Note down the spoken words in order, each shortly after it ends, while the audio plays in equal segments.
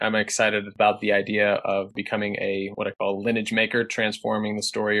I'm excited about the idea of becoming what I call lineage maker, transforming the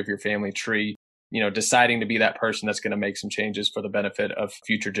story of your family tree, deciding to be that person that's going to make some changes for the benefit of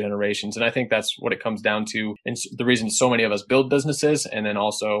future generations. And I think that's what it comes down to. And the reason so many of us build businesses, and then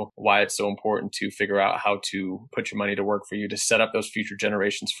also why it's so important to figure out how to put your money to work for you to set up those future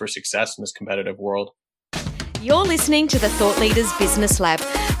generations for success in this competitive world. You're listening to the Thought Leaders Business Lab,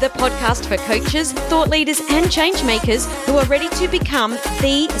 the podcast for coaches, thought leaders, and change makers who are ready to become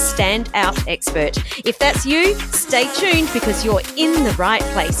the standout expert. If that's you, stay tuned because you're in the right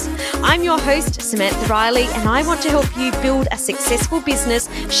place. I'm your host, Samantha Riley, and I want to help you build a successful business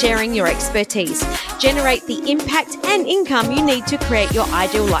sharing your expertise. Generate the impact and income you need to create your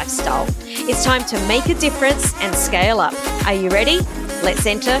ideal lifestyle. It's time to make a difference and scale up. Are you ready? Let's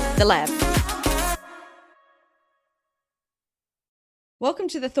enter the lab. Welcome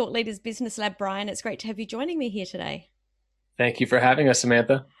to the Thought Leaders Business Lab, Brian. It's great to have you joining me here today. Thank you for having us,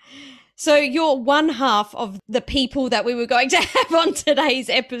 Samantha. So you're one half of the people that we were going to have on today's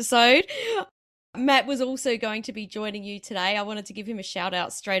episode. Matt was also going to be joining you today. I wanted to give him a shout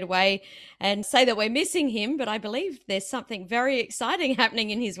out straight away and say that we're missing him, but I believe there's something very exciting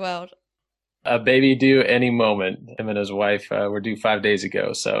happening in his world. A baby due any moment. Him and his wife were due 5 days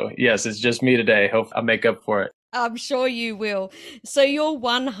ago. So yes, it's just me today. Hope I'll make up for it. I'm sure you will. So you're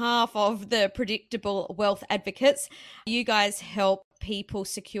one half of the Predictable Wealth Advocates. You guys help people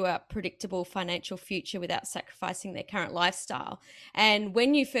secure a predictable financial future without sacrificing their current lifestyle. And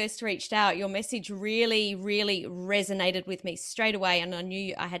when you first reached out, your message really, really resonated with me straight away. And I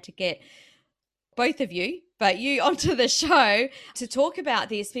knew I had to get both of you, but you onto the show to talk about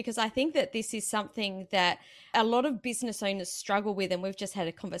this, because I think that this is something that a lot of business owners struggle with. And we've just had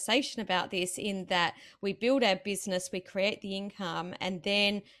a conversation about this, in that we build our business, we create the income, and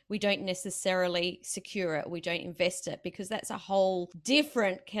then we don't necessarily secure it. We don't invest it, because that's a whole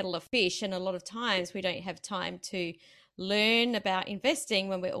different kettle of fish. And a lot of times we don't have time to learn about investing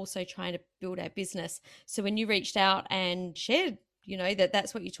when we're also trying to build our business. So when you reached out and shared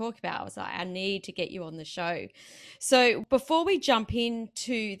that's what you talk about, I was like, I need to get you on the show. So before we jump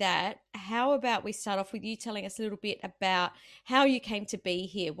into that, how about we start off with you telling us a little bit about how you came to be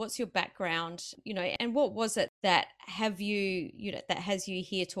here? What's your background, and what was it that has you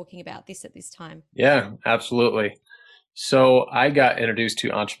here talking about this at this time? Yeah, absolutely. So I got introduced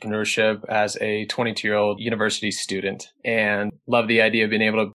to entrepreneurship as a 22-year-old university student, and love the idea of being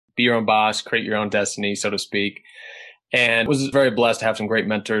able to be your own boss, create your own destiny, so to speak. And was very blessed to have some great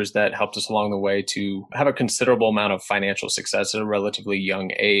mentors that helped us along the way to have a considerable amount of financial success at a relatively young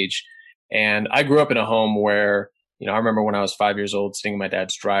age. And I grew up in a home where, I remember when I was 5 years old sitting in my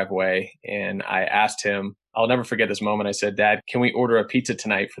dad's driveway, and I asked him, I'll never forget this moment. I said, "Dad, can we order a pizza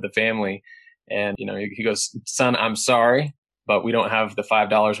tonight for the family?" And, he goes, "Son, I'm sorry, but we don't have the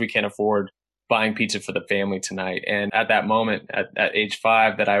 $5. We can't afford buying pizza for the family tonight." And at that moment, at age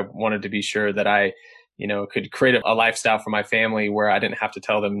 5, that I wanted to be sure that I could create a lifestyle for my family where I didn't have to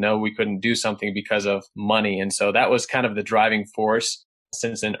tell them, no, we couldn't do something because of money. And so that was kind of the driving force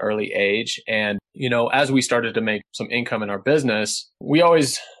since an early age. And, as we started to make some income in our business,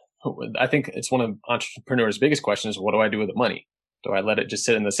 I think it's one of entrepreneurs' biggest questions: what do I do with the money? Do I let it just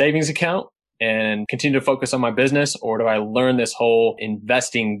sit in the savings account and continue to focus on my business? Or do I learn this whole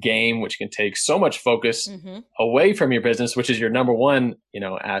investing game, which can take so much focus away from your business, which is your number one,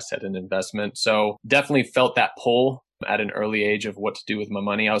 asset and investment? So definitely felt that pull at an early age of what to do with my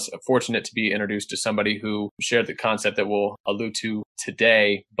money. I was fortunate to be introduced to somebody who shared the concept that we'll allude to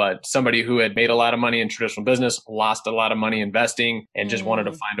today, but somebody who had made a lot of money in traditional business, lost a lot of money investing, and just wanted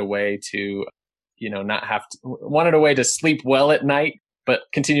to find a way to, wanted a way to sleep well at night, but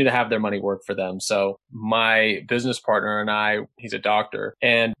continue to have their money work for them. So my business partner and I, he's a doctor,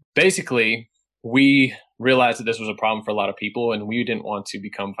 and basically we realized that this was a problem for a lot of people, and we didn't want to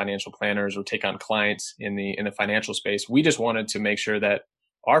become financial planners or take on clients in the financial space. We just wanted to make sure that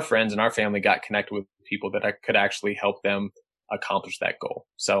our friends and our family got connected with people that could actually help them accomplish that goal.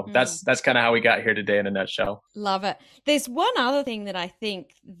 So that's kind of how we got here today in a nutshell. Love it. There's one other thing that I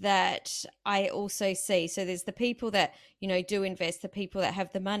think that I also see. So there's the people that, do invest, the people that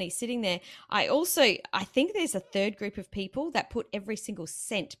have the money sitting there. I think there's a third group of people that put every single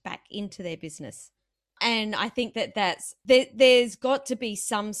cent back into their business. And I think there's got to be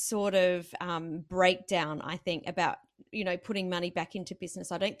some sort of breakdown, I think, about, putting money back into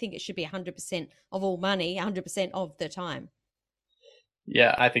business. I don't think it should be 100% of all money, 100% of the time.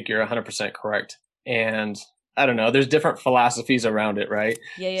 Yeah, I think you're 100% correct. And I don't know. There's different philosophies around it, right?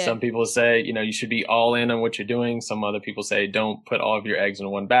 Yeah, yeah. Some people say, you should be all in on what you're doing. Some other people say, don't put all of your eggs in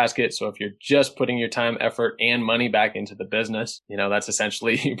one basket. So if you're just putting your time, effort, and money back into the business, that's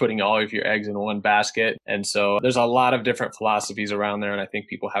essentially putting all of your eggs in one basket. And so there's a lot of different philosophies around there. And I think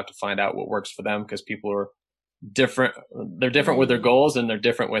people have to find out what works for them, because people are different. They're different with their goals, and they're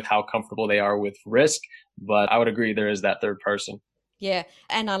different with how comfortable they are with risk. But I would agree there is that third person. Yeah.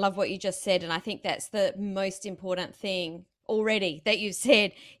 And I love what you just said. And I think that's the most important thing already that you've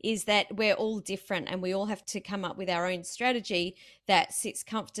said, is that we're all different and we all have to come up with our own strategy that sits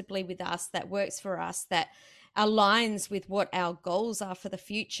comfortably with us, that works for us, that aligns with what our goals are for the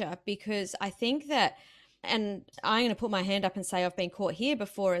future. Because I think that, and I'm going to put my hand up and say I've been caught here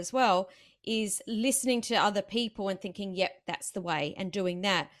before as well, is listening to other people and thinking, yep, that's the way, and doing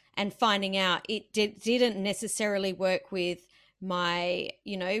that and finding out it didn't necessarily work with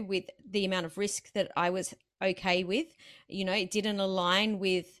with the amount of risk that I was okay with. It didn't align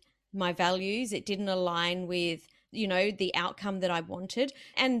with my values. It didn't align with, the outcome that I wanted.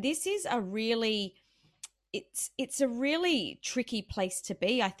 And this is it's a really tricky place to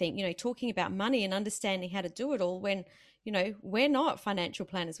be, I think, talking about money and understanding how to do it all when, we're not financial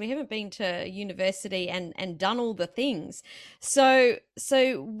planners. We haven't been to university and done all the things. So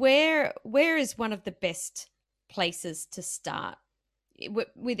where is one of the best places to start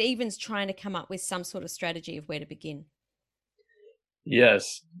with Evans trying to come up with some sort of strategy of where to begin?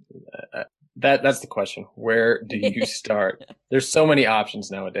 Yes, that's the question. Where do you start? There's so many options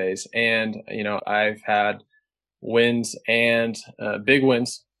nowadays, and I've had wins and big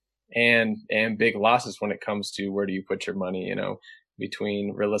wins and big losses when it comes to where do you put your money.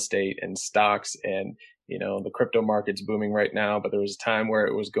 Between real estate and stocks, and the crypto market's booming right now, but there was a time where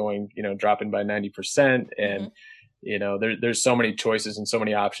it was going, dropping by 90%, and there's so many choices and so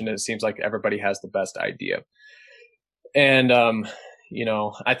many options, and it seems like everybody has the best idea. And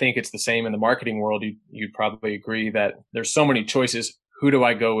I think it's the same in the marketing world. You'd probably agree that there's so many choices. Who do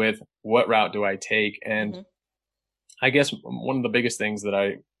I go with? What route do I take? And I guess one of the biggest things that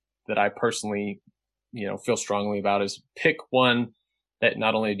I personally, feel strongly about is pick one that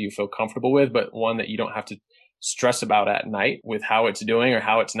not only do you feel comfortable with, but one that you don't have to stress about at night with how it's doing or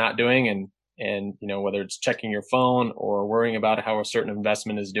how it's not doing. And whether it's checking your phone or worrying about how a certain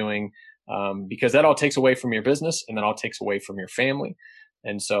investment is doing, because that all takes away from your business, and that all takes away from your family.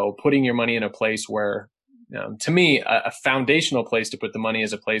 And so putting your money in a place where, to me, a foundational place to put the money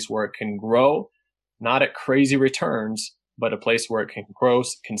is a place where it can grow, not at crazy returns, but a place where it can grow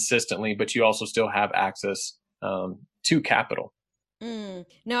consistently, but you also still have access to capital.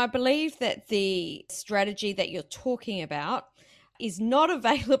 Now, I believe that the strategy that you're talking about is not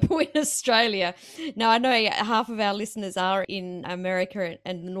available in Australia. Now, I know half of our listeners are in America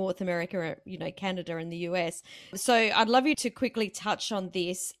and North America, Canada and the US. So I'd love you to quickly touch on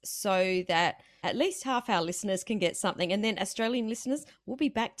this so that at least half our listeners can get something. And then Australian listeners, we'll be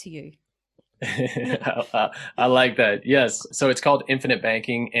back to you. I like that. Yes. So it's called Infinite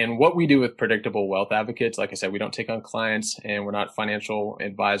Banking. And what we do with Predictable Wealth Advocates, like I said, we don't take on clients and we're not financial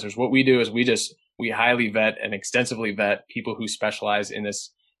advisors. What we do is we highly vet and extensively vet people who specialize in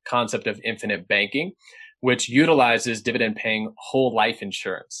this concept of infinite banking, which utilizes dividend paying whole life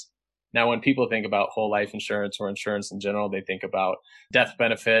insurance. Now, when people think about whole life insurance or insurance in general, they think about death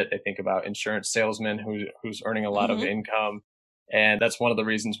benefit. They think about insurance salesman who's earning a lot of income. And that's one of the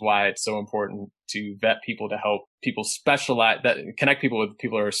reasons why it's so important to vet people, to help people connect people with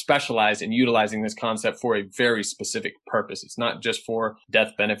people who are specialized in utilizing this concept for a very specific purpose. It's not just for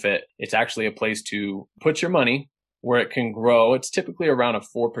death benefit. It's actually a place to put your money where it can grow. It's typically around a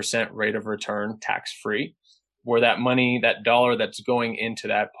 4% rate of return, tax free, where that money, that dollar that's going into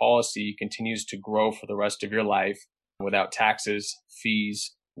that policy continues to grow for the rest of your life without taxes,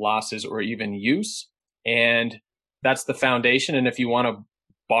 fees, losses, or even use. And that's the foundation. And if you want to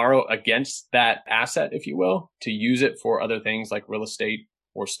borrow against that asset, if you will, to use it for other things like real estate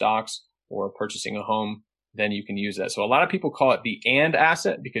or stocks or purchasing a home, then you can use that. So a lot of people call it the and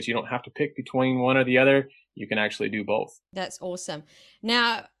asset because you don't have to pick between one or the other. You can actually do both. That's awesome.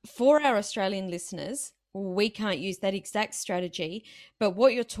 Now, for our Australian listeners, we can't use that exact strategy, but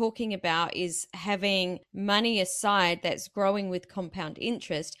what you're talking about is having money aside that's growing with compound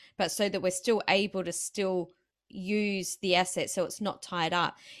interest, but so that we're still able to use the asset so it's not tied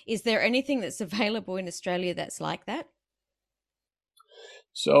up. Is there anything that's available in Australia that's like that?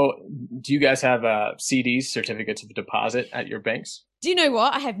 So do you guys have CDs, certificates of deposit, at your banks? Do you know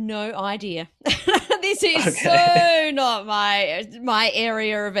what? I have no idea. This is so not my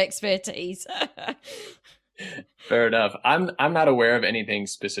area of expertise. Fair enough. I'm not aware of anything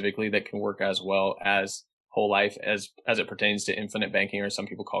specifically that can work as well as whole life as it pertains to infinite banking, or some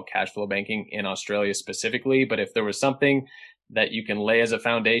people call cash flow banking in Australia specifically. But if there was something that you can lay as a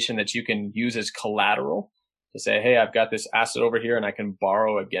foundation that you can use as collateral to say, hey, I've got this asset over here and I can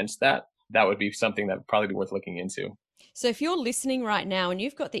borrow against that, that would be something that would probably be worth looking into. So if you're listening right now and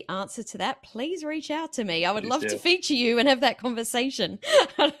you've got the answer to that, please reach out to me. I would love do. to feature you and have that conversation.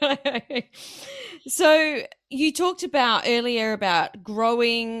 So you talked about earlier about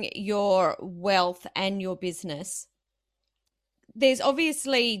growing your wealth and your business. There's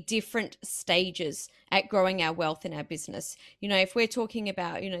obviously different stages at growing our wealth in our business. You know, if we're talking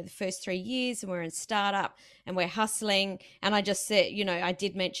about, the first 3 years and we're in startup and we're hustling, and I just said, I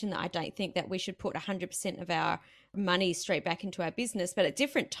did mention that I don't think that we should put 100% of our money straight back into our business, but at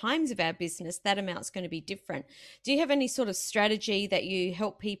different times of our business, that amount's going to be different. Do you have any sort of strategy that you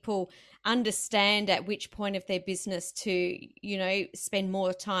help people understand at which point of their business to, spend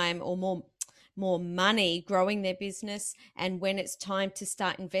more time or more money growing their business, and when it's time to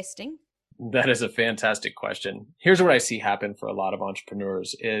start investing? That is a fantastic question. Here's what I see happen for a lot of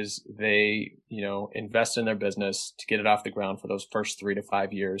entrepreneurs is they, invest in their business to get it off the ground for those first 3 to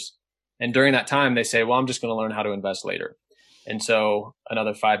 5 years. And during that time, they say, well, I'm just going to learn how to invest later. And so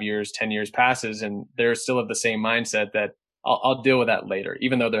another 5 years, 10 years passes, and they're still of the same mindset that I'll deal with that later,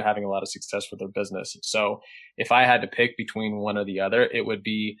 even though they're having a lot of success with their business. So if I had to pick between one or the other, it would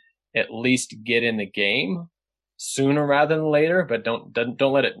be at least get in the game sooner rather than later, but don't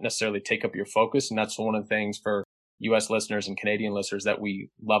let it necessarily take up your focus. And that's one of the things for US listeners and Canadian listeners that we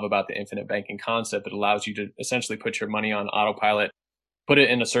love about the infinite banking concept. It allows you to essentially put your money on autopilot, put it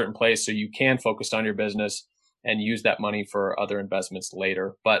in a certain place so you can focus on your business and use that money for other investments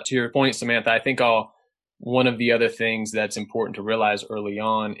later. But to your point, Samantha, I think one of the other things that's important to realize early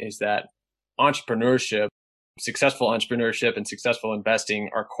on is that successful entrepreneurship and successful investing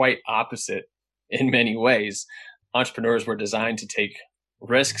are quite opposite in many ways. Entrepreneurs were designed to take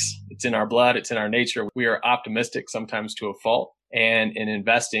risks. It's in our blood. It's in our nature. We are optimistic, sometimes to a fault. And in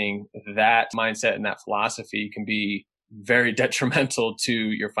investing, that mindset and that philosophy can be very detrimental to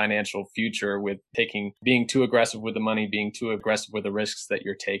your financial future with being too aggressive with the money, being too aggressive with the risks that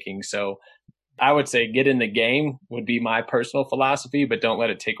you're taking. So I would say get in the game would be my personal philosophy, but don't let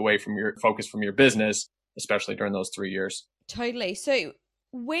it take away from your focus from your business, especially during those 3 years. Totally. So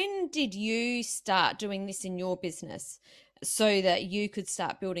when did you start doing this in your business so that you could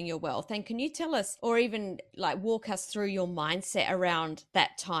start building your wealth? And can you tell us, or even walk us through your mindset around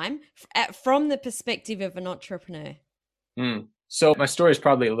that time from the perspective of an entrepreneur? So my story is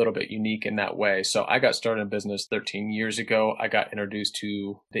probably a little bit unique in that way. So I got started in business 13 years ago. I got introduced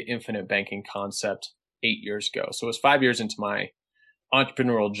to the infinite banking concept 8 years ago. So it was 5 years into my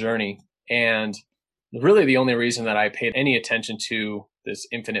entrepreneurial journey. And really the only reason that I paid any attention to this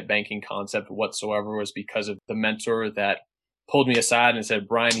infinite banking concept whatsoever was because of the mentor that pulled me aside and said,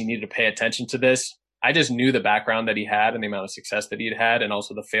 Brian, you need to pay attention to this. I just knew the background that he had and the amount of success that he had and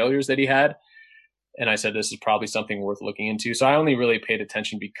also the failures that he had. And I said, this is probably something worth looking into. So I only really paid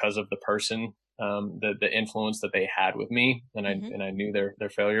attention because of the person, the influence that they had with me. And I knew their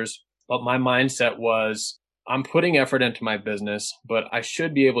failures. But my mindset was, I'm putting effort into my business, but I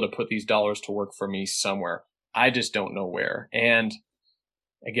should be able to put these dollars to work for me somewhere. I just don't know where. And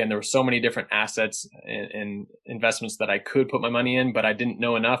again, there were so many different assets and investments that I could put my money in, but I didn't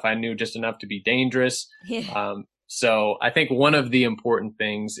know enough. I knew just enough to be dangerous. Yeah. So I think one of the important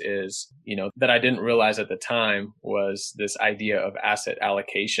things is, that I didn't realize at the time was this idea of asset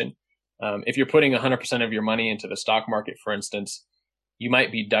allocation. If you're putting 100% of your money into the stock market, for instance, you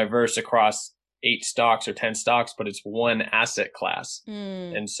might be diverse across 8 stocks or 10 stocks, but it's one asset class.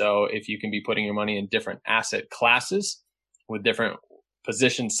 And so if you can be putting your money in different asset classes with different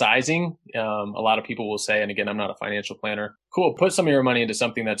position sizing, a lot of people will say, and again, I'm not a financial planner, cool, put some of your money into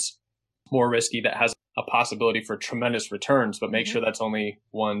something that's more risky, that has a possibility for tremendous returns, but make sure that's only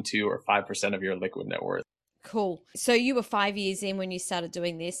 1, 2, or 5% of your liquid net worth. Cool. So you were 5 years in when you started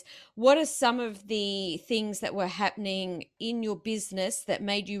doing this. What are some of the things that were happening in your business that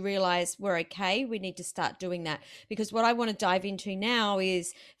made you realize we need to start doing that? Because what I want to dive into now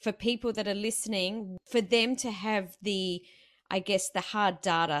is for people that are listening, for them to have the hard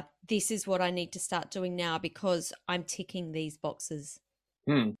data. This is what I need to start doing now because I'm ticking these boxes.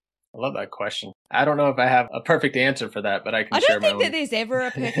 I love that question. I don't know if I have a perfect answer for that, but I can share my own. I don't think that there's ever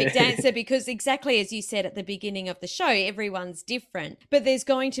a perfect answer because exactly as you said at the beginning of the show, everyone's different. But there's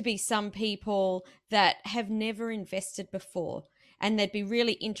going to be some people that have never invested before and they'd be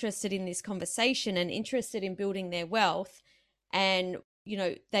really interested in this conversation and interested in building their wealth. And,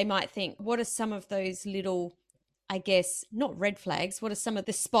 they might think, what are some of those little I guess, not red flags, what are some of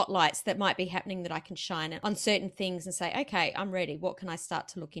the spotlights that might be happening that I can shine on certain things and say, okay, I'm ready. What can I start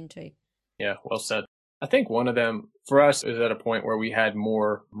to look into? Yeah, well said. I think one of them for us is at a point where we had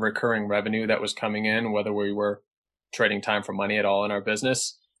more recurring revenue that was coming in, whether we were trading time for money at all in our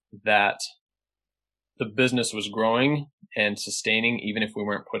business, that the business was growing and sustaining, even if we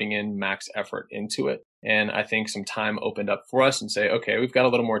weren't putting in max effort into it. And I think some time opened up for us and say, okay, we've got a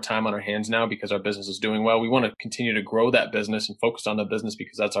little more time on our hands now because our business is doing well. We want to continue to grow that business and focus on the business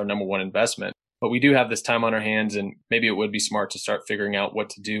because that's our number one investment. But we do have this time on our hands, and maybe it would be smart to start figuring out what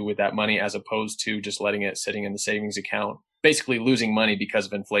to do with that money as opposed to just letting it sitting in the savings account, basically losing money because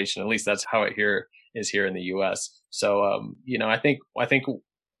of inflation. At least that's how it is here in the US. So, I think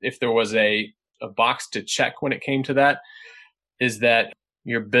if there was a box to check when it came to that, is that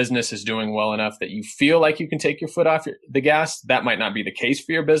your business is doing well enough that you feel like you can take your foot off the gas. That might not be the case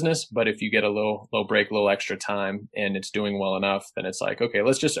for your business, but if you get a little break, a little extra time and it's doing well enough, then it's like, okay,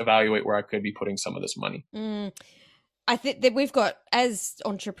 let's just evaluate where I could be putting some of this money. I think that we've got, as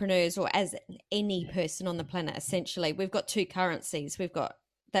entrepreneurs or as any person on the planet, essentially, we've got two currencies. We've got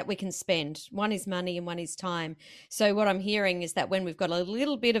that we can spend. One is money and one is time. So what I'm hearing is that when we've got a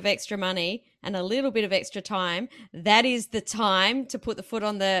little bit of extra money and a little bit of extra time, that is the time to put the foot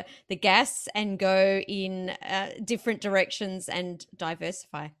on the gas and go in different directions and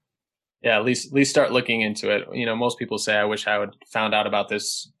diversify. Yeah, at least start looking into it. Most people say, I wish I would found out about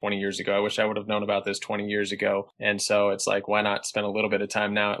this 20 years ago. I wish I would have known about this 20 years ago. And so it's like, why not spend a little bit of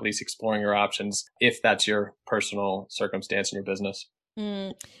time now, at least exploring your options, if that's your personal circumstance in your business.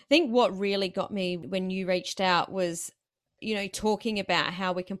 I think what really got me when you reached out was, talking about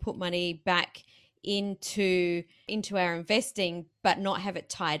how we can put money back into our investing, but not have it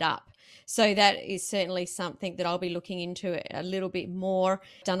tied up. So that is certainly something that I'll be looking into a little bit more.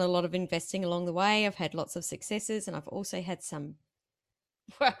 Done a lot of investing along the way. I've had lots of successes, and I've also had some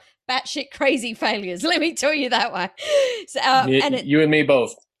batshit crazy failures. Let me tell you that way. So, you and me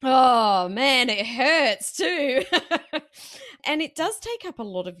both. Oh man, it hurts too. And it does take up a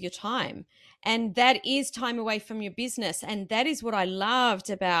lot of your time. And that is time away from your business. And that is what I loved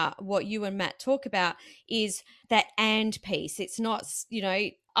about what you and Matt talk about, is that and piece. It's not,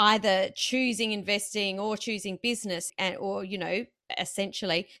 either choosing investing or choosing business, or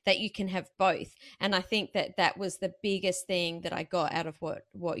essentially that you can have both. And I think that was the biggest thing that I got out of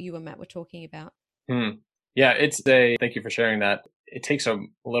what you and Matt were talking about. Yeah, thank you for sharing that. It takes a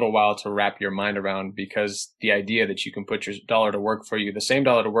little while to wrap your mind around, because the idea that you can put your dollar to work for you, the same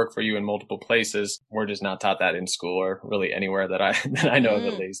dollar to work for you in multiple places, we're just not taught that in school or really anywhere that I know of,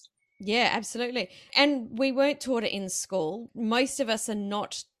 at least. Yeah, absolutely. And we weren't taught it in school. Most of us are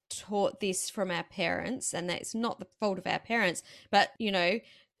not taught this from our parents, and that's not the fault of our parents, but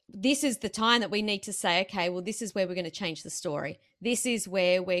this is the time that we need to say, okay, well, this is where we're going to change the story. This is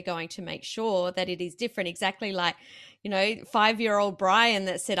where we're going to make sure that it is different. Exactly like, 5-year-old Brian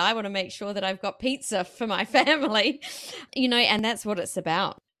that said, I want to make sure that I've got pizza for my family, and that's what it's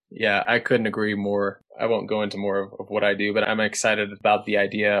about. Yeah, I couldn't agree more. I won't go into more of what I do, but I'm excited about the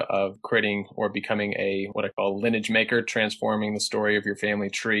idea of creating or becoming what I call lineage maker, transforming the story of your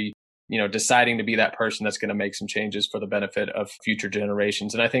family tree, deciding to be that person that's going to make some changes for the benefit of future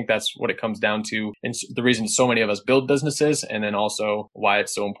generations. And I think that's what it comes down to. And the reason so many of us build businesses, and then also why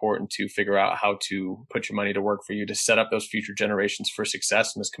it's so important to figure out how to put your money to work for you to set up those future generations for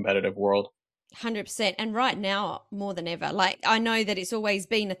success in this competitive world. 100%. And right now, more than ever, like, I know that it's always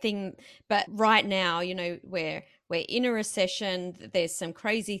been a thing, but right now, we're in a recession. There's some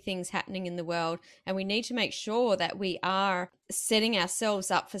crazy things happening in the world, and we need to make sure that we are setting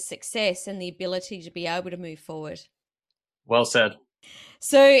ourselves up for success and the ability to be able to move forward. Well said.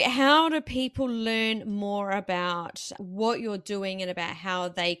 So how do people learn more about what you're doing and about how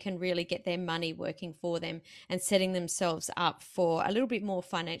they can really get their money working for them and setting themselves up for a little bit more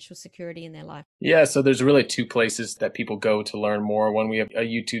financial security in their life? Yeah, so there's really two places that people go to learn more. One, we have a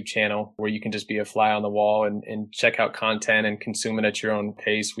YouTube channel where you can just be a fly on the wall and check out content and consume it at your own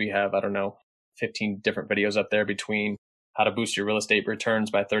pace. We have, 15 different videos up there, between how to boost your real estate returns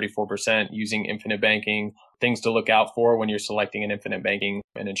by 34% using infinite banking, things to look out for when you're selecting an infinite banking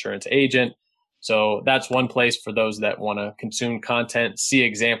and insurance agent. So that's one place for those that want to consume content, see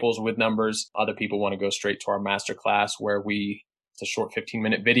examples with numbers. Other people want to go straight to our masterclass, where it's a short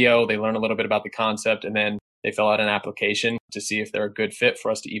 15-minute video. They learn a little bit about the concept, and then they fill out an application to see if they're a good fit for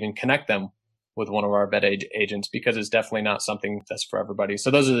us to even connect them with one of our vet agents, because it's definitely not something that's for everybody. So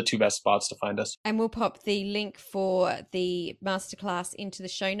those are the two best spots to find us. And we'll pop the link for the masterclass into the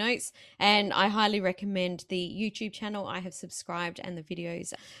show notes. And I highly recommend the YouTube channel. I have subscribed, and the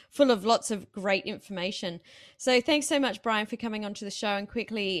videos full of lots of great information. So thanks so much, Brian, for coming onto the show and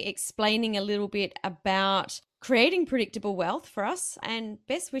quickly explaining a little bit about creating predictable wealth for us, and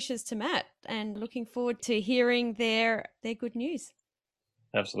best wishes to Matt, and looking forward to hearing their good news.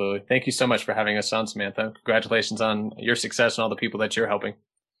 Absolutely. Thank you so much for having us on, Samantha. Congratulations on your success and all the people that you're helping.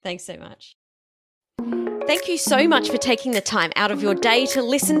 Thanks so much. Thank you so much for taking the time out of your day to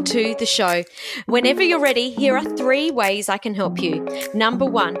listen to the show. Whenever you're ready, here are 3 ways I can help you. Number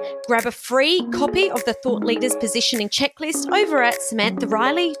 1, grab a free copy of the Thought Leaders Positioning Checklist over at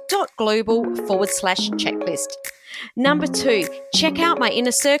samanthariley.global/checklist. Number 2, check out my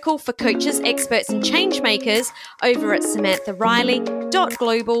inner circle for coaches, experts, and change makers over at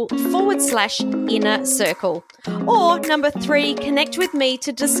samanthariley.global/inner circle. Or number 3, connect with me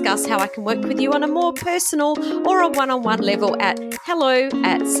to discuss how I can work with you on a more personal or a one-on-one level at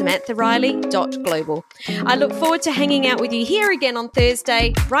hello@samanthariley.global. I look forward to hanging out with you here again on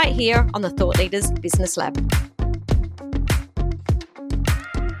Thursday, right here on the Thought Leaders Business Lab.